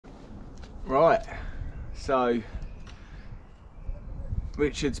Right, so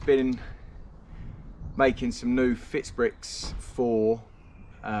Richard's been making some new Fitzbricks for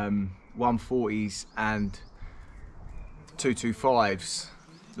 140s and 225s,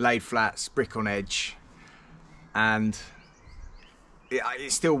 laid flats, brick on edge, and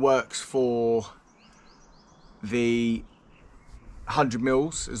it still works for the 100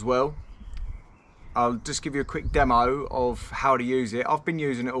 mils as well. I'll just give you a quick demo of how to use it. I've been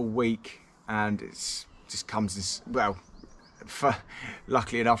using it all week and it's just comes as well.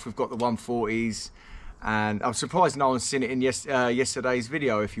 Luckily enough, we've got the 140s, and I'm surprised no one's seen it in yesterday's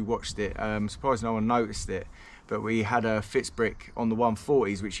video. If you watched it, I'm surprised no one noticed it, but we had a Fitzbrick on the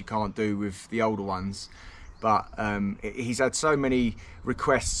 140s, which you can't do with the older ones. But he's had so many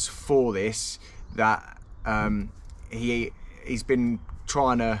requests for this that he's been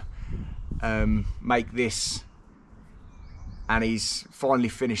trying to make this, and he's finally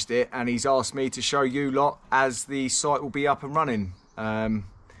finished it, and he's asked me to show you lot as the site will be up and running. I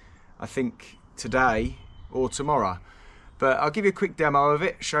think today or tomorrow, but I'll give you a quick demo of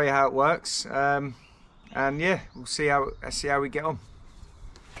it, show you how it works, and yeah, we'll see how we get on.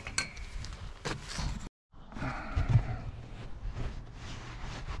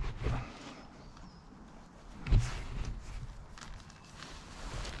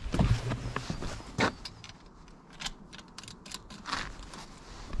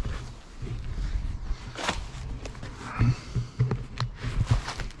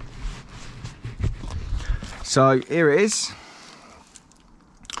 So here it is.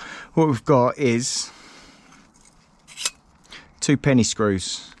 What we've got is 2 penny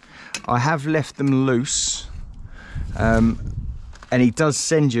screws. I have left them loose, and he does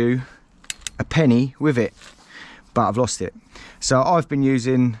send you a penny with it, but I've lost it. So I've been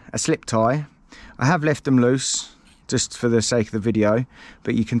using a slip tie. I have left them loose just for the sake of the video,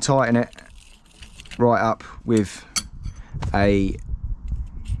 but you can tighten it right up with a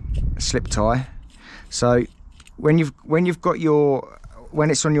slip tie. So when it's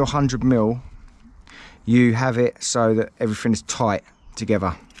on your 100 mil, you have it so that everything is tight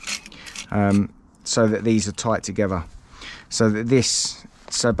together, so that these are tight together, so that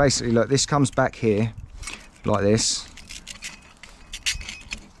so basically look, this comes back here like this,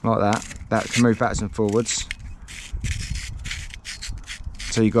 like that can move backwards and forwards.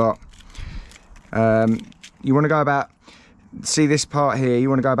 So you got you want to go about, see this part here, you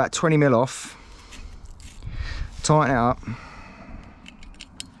want to go about 20 mil off, tighten it up,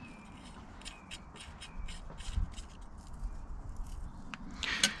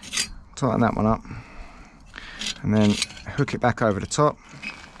 tighten that one up, and then hook it back over the top,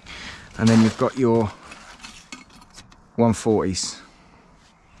 and then you've got your 140s.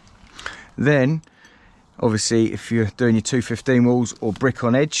 Then obviously if you're doing your 215 walls or brick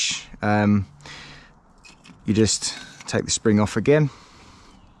on edge, you just take the spring off again,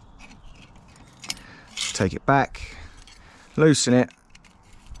 take it back, loosen it,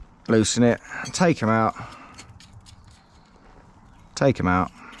 take them out,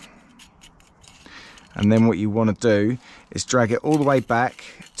 and then what you want to do is drag it all the way back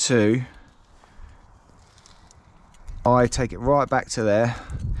to, I take it right back to there,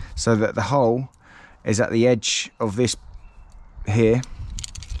 so that the hole is at the edge of this here,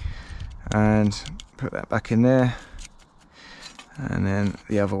 and put that back in there, and then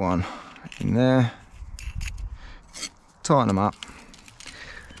the other one in there. Tighten them up,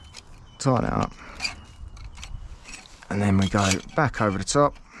 tighten it up, and then we go back over the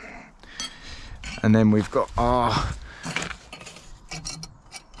top, and then we've got our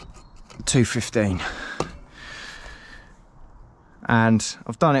 215, and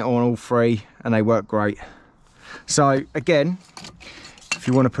I've done it on all 3 and they work great. So again, if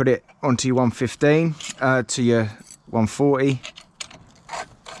you want to put it onto your 115, to your 140,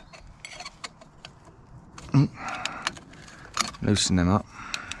 loosen them up,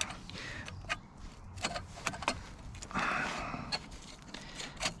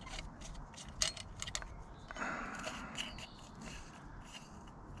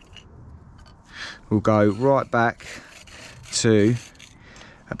 we'll go right back to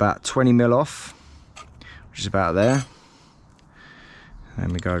about 20 mil off, which is about there, and then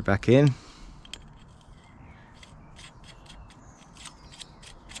we go back in,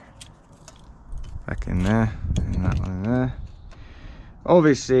 back in there, and that one in there.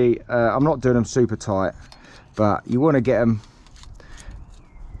 Obviously I'm not doing them super tight, but you want to get them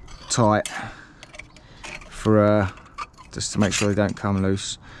tight for just to make sure they don't come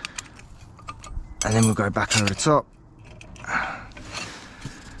loose. And then we'll go back over the top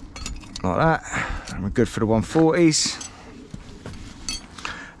like that, and we're good for the 140s.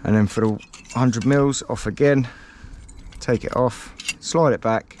 And then for the 100 mils off again, take it off, slide it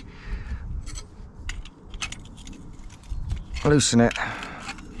back, loosen it,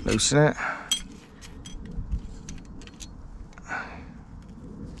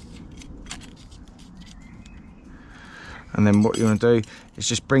 and then what you want to do is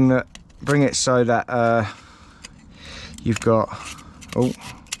just bring it so that you've got,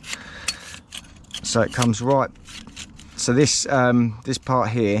 so it comes right, so this this part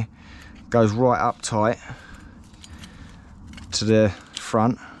here goes right up tight to the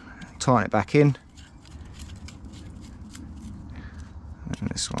front, tighten it back in, and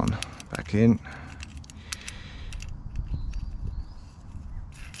this one back in,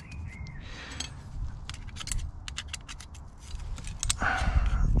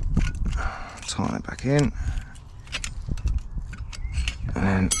 tighten it back in, and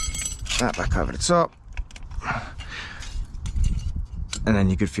then that back over the top, and then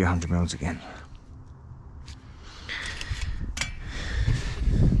you're good for your 100 mils again.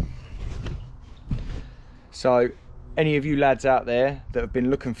 So any of you lads out there that have been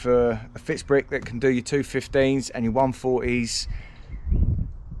looking for a Fitzbrick that can do your 215s and your 140s,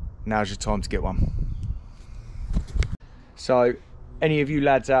 now's your time to get one. So any of you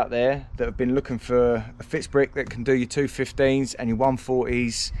lads out there that have been looking for a Fitzbrick that can do your 215s and your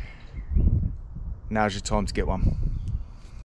 140s, now's your time to get one.